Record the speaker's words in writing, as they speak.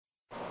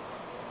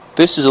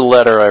This is a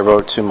letter I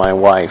wrote to my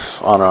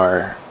wife on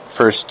our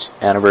first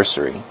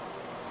anniversary,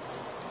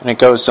 and it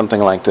goes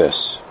something like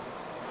this.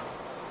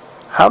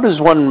 How does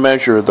one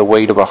measure the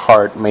weight of a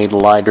heart made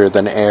lighter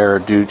than air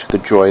due to the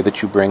joy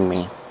that you bring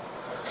me?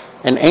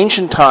 In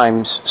ancient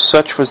times,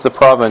 such was the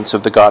province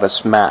of the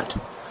goddess Mat,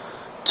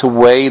 to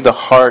weigh the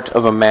heart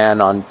of a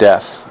man on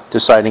death,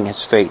 deciding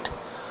his fate.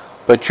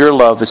 But your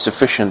love is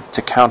sufficient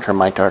to counter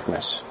my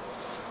darkness.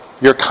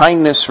 Your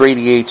kindness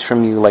radiates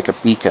from you like a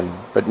beacon,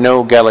 but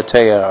no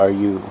Galatea are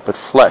you, but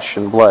flesh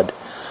and blood,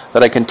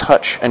 that I can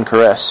touch and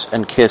caress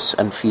and kiss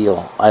and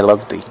feel. I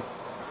love thee.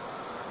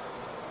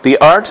 The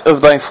art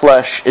of thy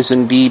flesh is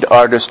indeed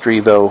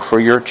artistry, though, for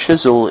your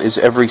chisel is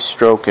every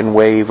stroke and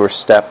wave or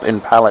step in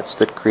palettes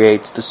that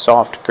creates the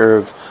soft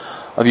curve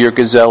of your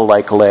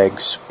gazelle-like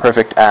legs,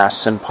 perfect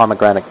ass and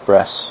pomegranate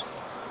breasts.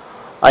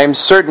 I am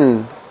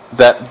certain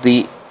that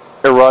the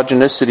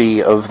erogenicity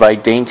of thy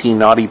dainty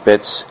naughty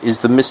bits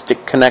is the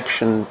mystic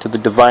connection to the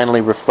divinely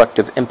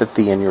reflective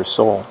empathy in your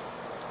soul.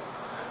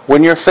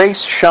 When your face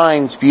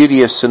shines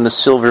beauteous in the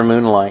silver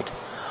moonlight,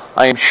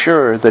 I am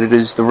sure that it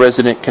is the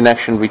resonant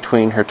connection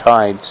between her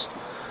tides,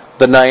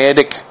 the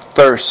naiadic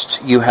thirst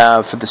you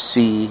have for the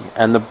sea,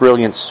 and the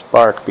brilliant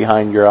spark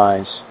behind your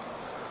eyes.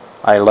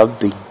 I love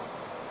thee.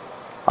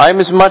 I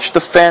am as much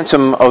the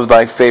phantom of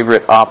thy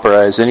favorite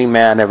opera as any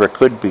man ever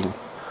could be.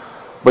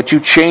 But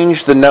you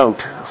change the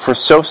note, for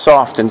so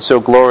soft and so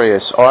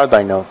glorious are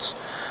thy notes,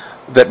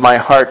 that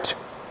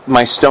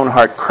my stone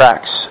heart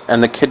cracks,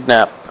 and the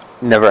kidnap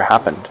never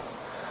happened.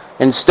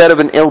 Instead of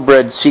an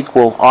ill-bred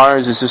sequel,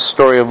 ours is a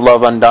story of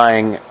love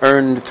undying,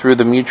 earned through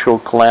the mutual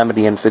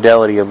calamity and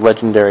fidelity of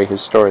legendary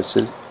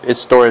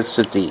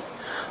historicity.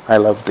 I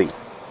love thee.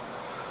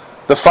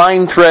 The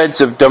fine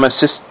threads of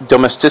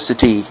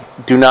domesticity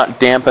do not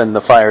dampen the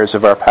fires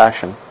of our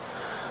passion,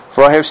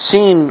 for I have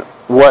seen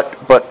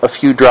what but a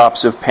few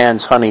drops of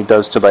Pan's honey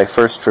does to thy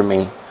thirst for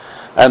me,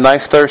 and thy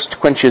thirst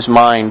quenches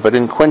mine, but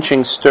in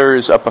quenching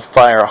stirs up a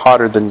fire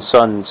hotter than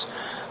suns,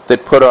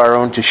 that put our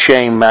own to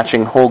shame,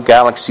 matching whole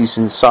galaxies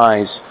in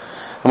size.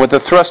 And with the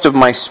thrust of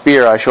my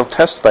spear I shall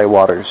test thy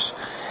waters,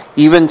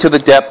 even to the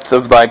depth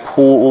of thy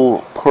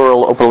pool,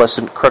 pearl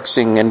opalescent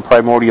cruxing and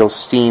primordial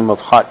steam of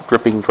hot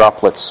dripping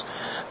droplets,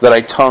 that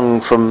I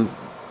tongue from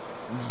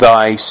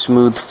thy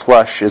smooth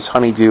flush as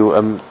honeydew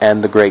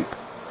and the grape.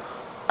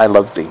 I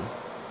love thee.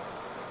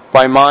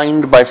 By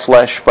mind, by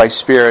flesh, by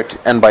spirit,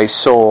 and by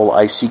soul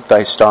I seek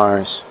thy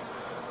stars.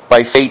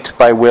 By fate,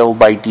 by will,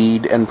 by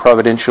deed, and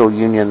providential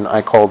union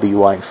I call thee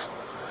wife.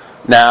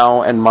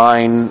 Now and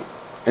mine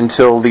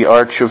until the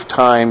arch of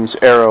time's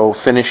arrow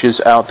finishes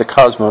out the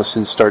cosmos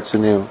and starts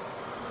anew.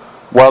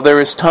 While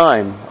there is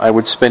time, I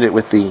would spend it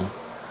with thee.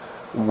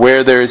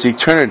 Where there is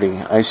eternity,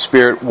 I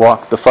spirit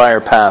walk the fire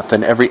path,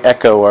 and every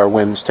echo our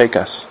whims take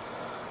us.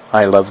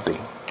 I love thee.